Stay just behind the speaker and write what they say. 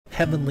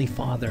Heavenly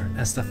Father,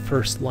 as the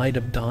first light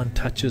of dawn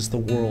touches the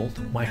world,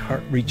 my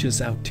heart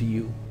reaches out to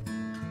you.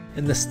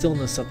 In the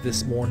stillness of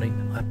this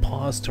morning, I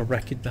pause to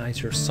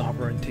recognize your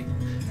sovereignty,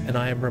 and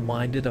I am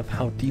reminded of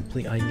how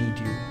deeply I need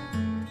you.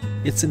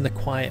 It's in the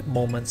quiet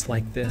moments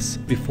like this,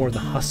 before the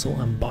hustle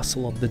and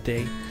bustle of the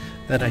day,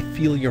 that I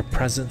feel your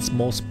presence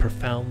most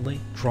profoundly,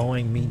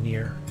 drawing me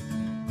near.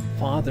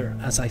 Father,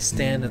 as I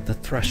stand at the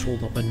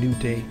threshold of a new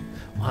day,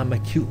 I'm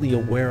acutely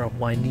aware of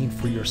my need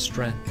for your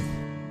strength.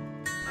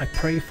 I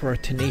pray for a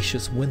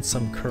tenacious,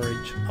 winsome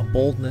courage, a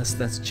boldness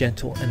that's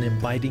gentle and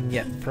inviting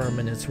yet firm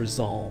in its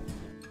resolve.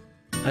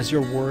 As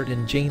your word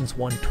in James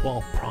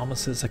 1:12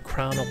 promises a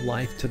crown of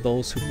life to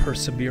those who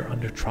persevere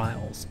under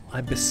trials,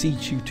 I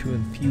beseech you to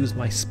infuse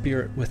my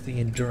spirit with the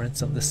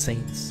endurance of the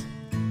saints.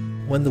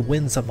 When the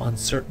winds of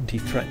uncertainty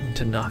threaten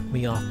to knock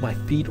me off my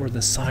feet or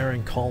the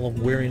siren call of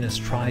weariness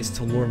tries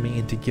to lure me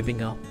into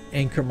giving up,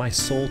 anchor my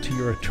soul to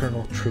your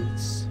eternal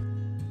truths.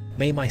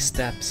 May my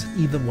steps,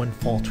 even when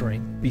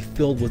faltering, be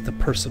filled with the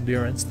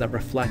perseverance that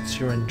reflects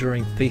your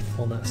enduring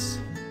faithfulness.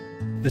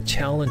 The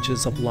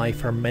challenges of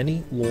life are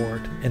many,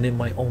 Lord, and in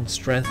my own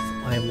strength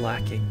I am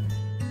lacking.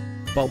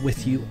 But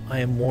with you I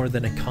am more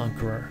than a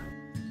conqueror.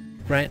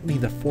 Grant me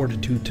the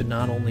fortitude to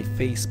not only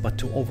face but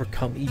to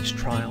overcome each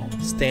trial,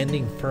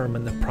 standing firm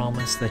in the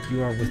promise that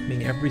you are with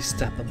me every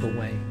step of the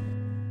way.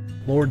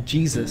 Lord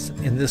Jesus,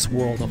 in this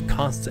world of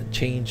constant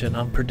change and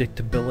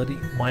unpredictability,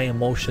 my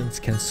emotions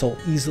can so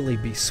easily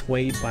be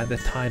swayed by the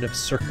tide of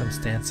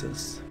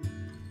circumstances.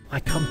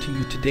 I come to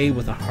you today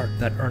with a heart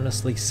that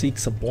earnestly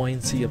seeks a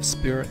buoyancy of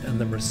spirit and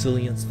the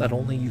resilience that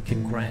only you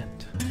can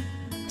grant.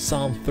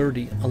 Psalm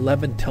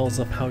 30:11 tells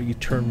of how you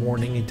turn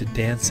mourning into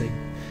dancing,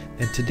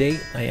 and today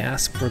I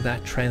ask for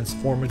that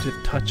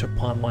transformative touch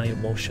upon my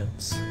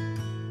emotions.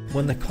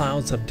 When the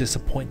clouds of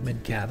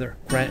disappointment gather,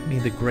 grant me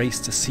the grace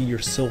to see your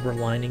silver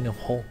lining of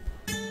hope.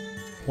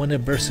 When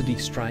adversity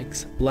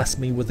strikes, bless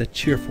me with a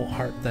cheerful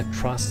heart that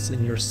trusts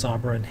in your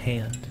sovereign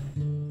hand.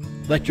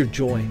 Let your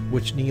joy,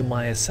 which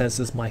Nehemiah says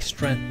is my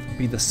strength,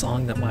 be the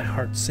song that my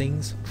heart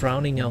sings,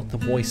 drowning out the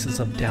voices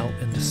of doubt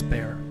and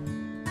despair.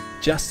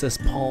 Just as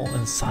Paul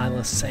and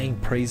Silas sang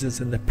praises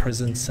in the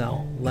prison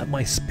cell, let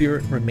my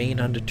spirit remain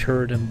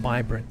undeterred and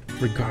vibrant,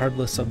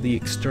 regardless of the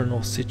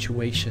external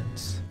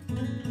situations.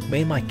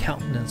 May my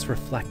countenance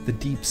reflect the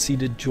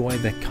deep-seated joy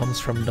that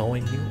comes from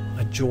knowing you,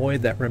 a joy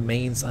that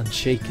remains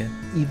unshaken,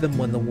 even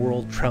when the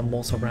world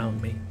trembles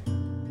around me.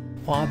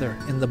 Father,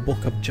 in the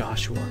book of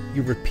Joshua,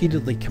 you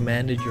repeatedly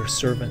commanded your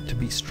servant to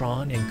be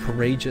strong and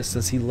courageous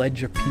as he led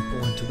your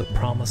people into the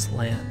promised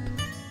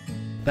land.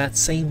 That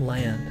same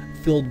land,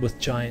 filled with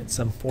giants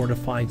and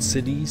fortified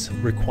cities,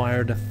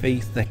 required a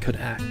faith that could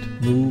act,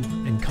 move,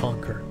 and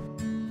conquer.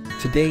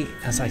 Today,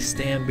 as I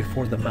stand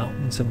before the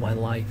mountains in my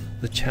life,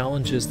 the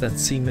challenges that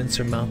seem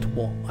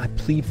insurmountable, I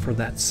plead for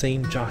that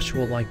same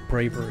Joshua-like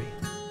bravery.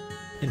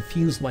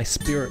 Infuse my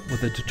spirit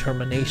with a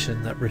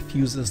determination that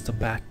refuses to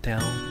back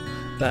down,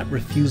 that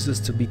refuses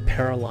to be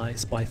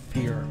paralyzed by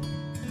fear.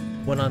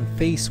 When I'm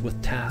faced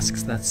with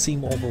tasks that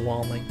seem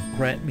overwhelming,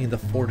 grant me the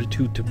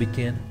fortitude to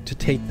begin, to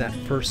take that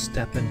first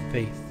step in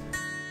faith.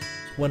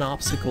 When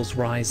obstacles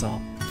rise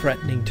up,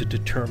 threatening to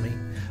deter me,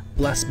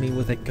 bless me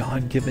with a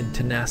God-given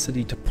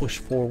tenacity to push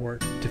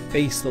forward, to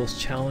face those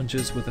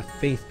challenges with a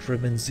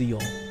faith-driven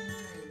zeal.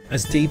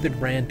 As David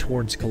ran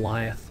towards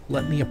Goliath,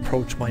 let me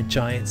approach my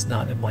giants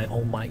not in my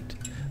own might,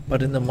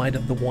 but in the might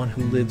of the one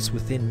who lives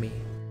within me.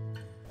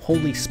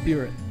 Holy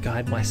Spirit,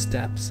 guide my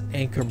steps,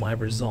 anchor my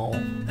resolve,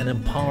 and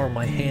empower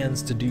my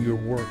hands to do your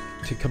work,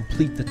 to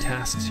complete the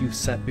tasks you've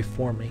set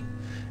before me,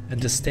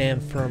 and to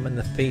stand firm in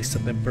the face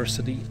of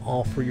adversity,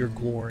 all for your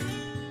glory.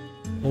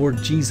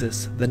 Lord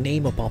Jesus, the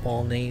name above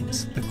all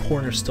names, the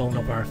cornerstone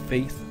of our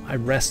faith, I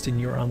rest in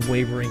your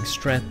unwavering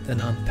strength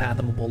and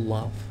unfathomable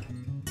love.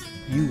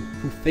 You,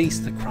 who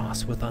faced the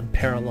cross with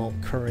unparalleled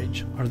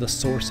courage, are the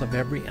source of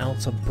every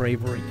ounce of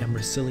bravery and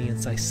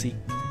resilience I seek.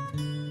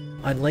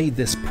 I lay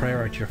this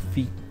prayer at your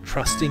feet,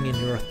 trusting in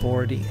your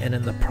authority and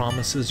in the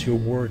promises your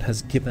word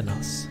has given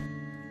us.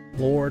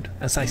 Lord,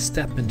 as I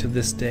step into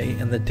this day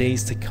and the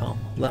days to come,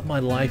 let my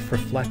life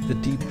reflect the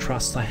deep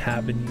trust I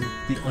have in you,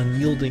 the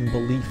unyielding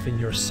belief in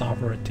your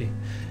sovereignty,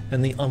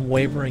 and the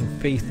unwavering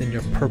faith in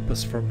your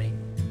purpose for me.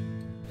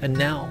 And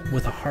now,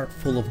 with a heart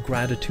full of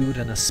gratitude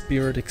and a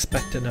spirit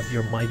expectant of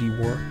your mighty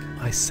work,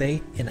 I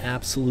say in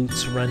absolute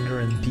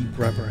surrender and deep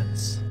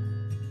reverence,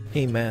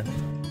 Amen.